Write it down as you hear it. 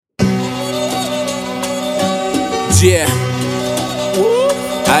Yeah.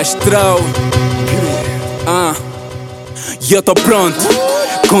 Astral. E eu tô pronto,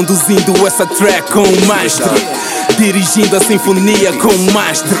 conduzindo essa track com o mastro, dirigindo a sinfonia com o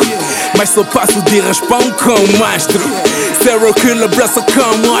mastro. Mas só passo de raspão com o mastro. Serial killer, braço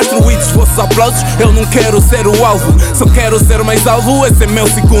com o astro. E dos vossos aplausos, eu não quero ser o alvo, só quero ser mais alvo. Esse é meu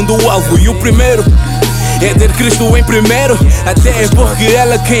segundo alvo. E o primeiro é ter Cristo em primeiro, até porque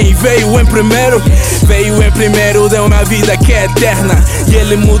Ele quem veio em primeiro. Veio em primeiro, deu uma vida que é eterna, e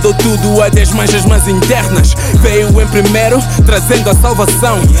Ele mudou tudo até as manchas mais internas. Veio em primeiro, trazendo a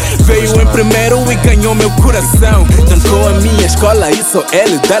salvação. Veio em primeiro e ganhou meu coração. Trancou a minha escola e só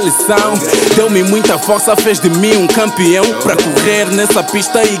Ele dá lição. Deu-me muita força, fez de mim um campeão, pra correr nessa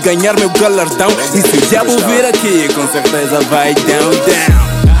pista e ganhar meu galardão. E se o diabo vir aqui, com certeza vai down,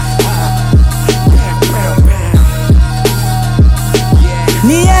 down.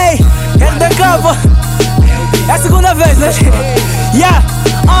 Diey, capa. É a segunda vez, né?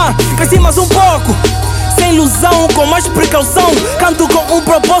 Cresci mais um pouco, sem ilusão, com mais precaução. Canto com um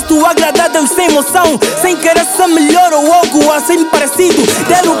propósito, agradar a Deus sem emoção, sem querer ser melhor ou algo assim parecido.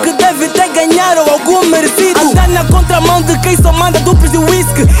 Ter o que deve ter ganhar ou algo merecido. Andar na contramão de quem só manda duplos de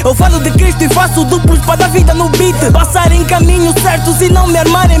whisky. Eu falo de Cristo e faço duplos para dar vida no beat. Passar em caminhos certos e não me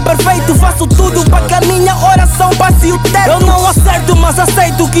armarem perfeito. Faço tudo para que a minha oração passe o teto. Eu não acerto, mas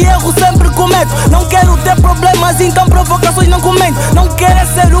aceito que erro sempre cometo. Não quero ter problemas, então provocações não comento. Não quero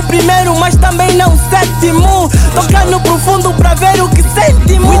ser o primeiro, mas também não o sétimo. Tocar no profundo pra ver o que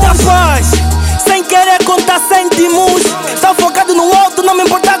sentimos. Muita paz, sem querer contar cêntimos. Estou focado no alto, não me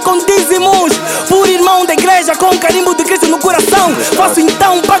importar com dízimos. Por irmão da igreja, com carimbo de Cristo no coração. Faço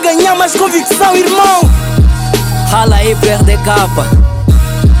então pra ganhar mais convicção, irmão. Rala aí, perde capa.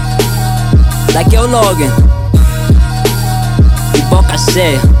 Daqui é o Logan e boca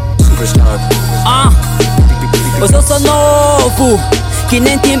cheia. Eu sou novo, que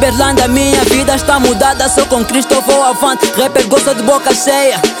nem Timberland, a minha vida está mudada. Só com Cristo eu vou avante. Rapper gosta de boca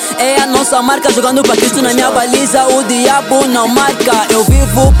cheia, é a nossa marca. Jogando pra Cristo na minha baliza, o diabo não marca. Eu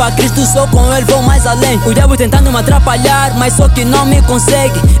vivo pra Cristo, só com Ele vou mais além. O diabo tentando me atrapalhar, mas só que não me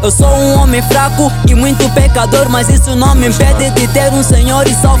consegue. Eu sou um homem fraco e muito pecador, mas isso não me impede de ter um Senhor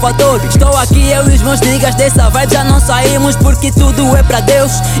e Salvador. Estou aqui, eu e os meus niggas dessa vibe já não saímos, porque tudo é pra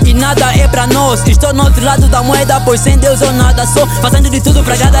Deus e nada é pra nós. Estou no outro lado da moeda, pois sem Deus eu nada sou. Fazendo de tudo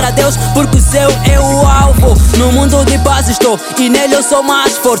pra agradar a Deus, porque o céu é o alvo. No mundo de paz estou e nele eu sou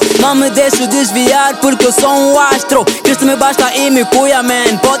mais forte. Não me deixo desviar, porque eu sou um astro. Cristo me basta e me cuida,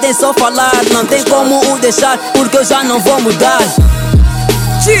 man. Podem só falar, não tem como o deixar, porque eu já não vou mudar.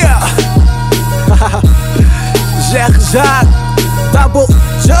 Já, Double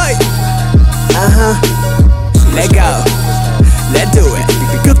Joy. Legal, let's do it.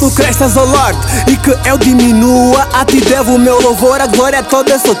 Que tu cresças, oh Lord, e que eu diminua. A ti devo o meu louvor, a glória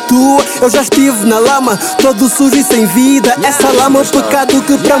toda é só tua. Eu já estive na lama, todo sujo e sem vida. Essa lama é o pecado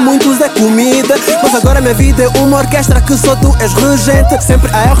que para muitos é comida. Mas agora minha vida é uma orquestra que só tu és regente. Sempre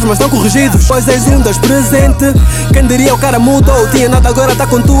há erros, mas não corrigidos, pois és um Deus presente. Quem diria o cara mudou, tinha nada agora tá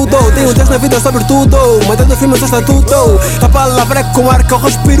com tudo. Tenho Deus na vida sobre tudo, mantendo firme o seu estatuto. A palavra é com ar que eu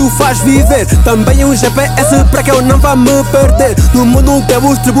respiro faz viver. Também um GPS para que eu não vá me perder. No mundo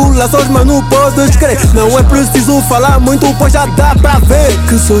temos tribulações, mas não podes crer. Não é preciso falar muito, pois já dá pra ver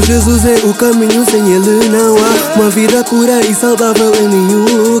que só Jesus é o caminho, sem Ele não há uma vida pura e saudável em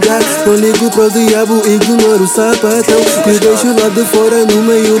nenhum lugar. Não ligo pro diabo, ignoro o sapatão e deixo lá de fora no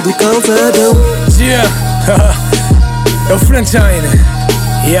meio do calçadão. É o friend Shyne,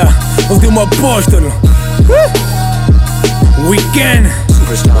 último apóstolo. Weekend,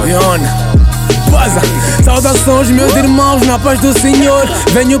 we on. Saudações meus irmãos, na paz do Senhor.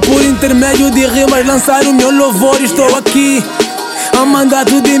 Venho por intermédio de rimas lançar o meu louvor. Estou aqui a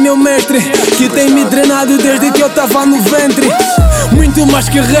mandato de meu mestre, que tem me treinado desde que eu tava no ventre. Muito mais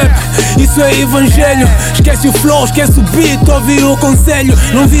que rap, isso é evangelho. Esquece o flow, esquece o beat, ouve o conselho.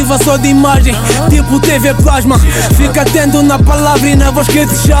 Não viva só de imagem, tipo TV plasma. Fica atento na palavra e na voz que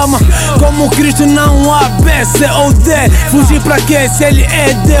te chama. Como Cristo não há B, C ou D. Fugir pra quê? Se Ele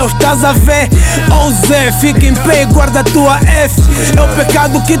é Deus, estás a ver? Ou Zé, fica em pé e guarda a tua F. É o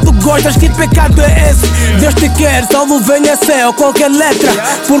pecado que tu gostas, que pecado é esse? Deus te quer, salvo venha C ou qualquer letra,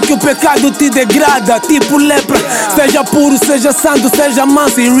 porque o pecado te degrada, tipo lepra. Seja puro, seja santo, seja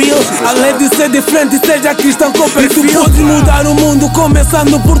manso e real. Além de ser diferente, seja cristão com perfil. E tu podes mudar o mundo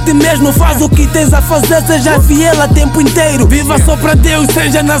começando por ti mesmo. Faz o que tens a fazer, seja fiel a tempo inteiro. Viva só pra Deus,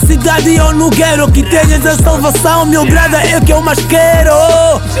 seja na cidade ou no guero. Que tenhas a salvação, meu brother, é o que eu mais quero.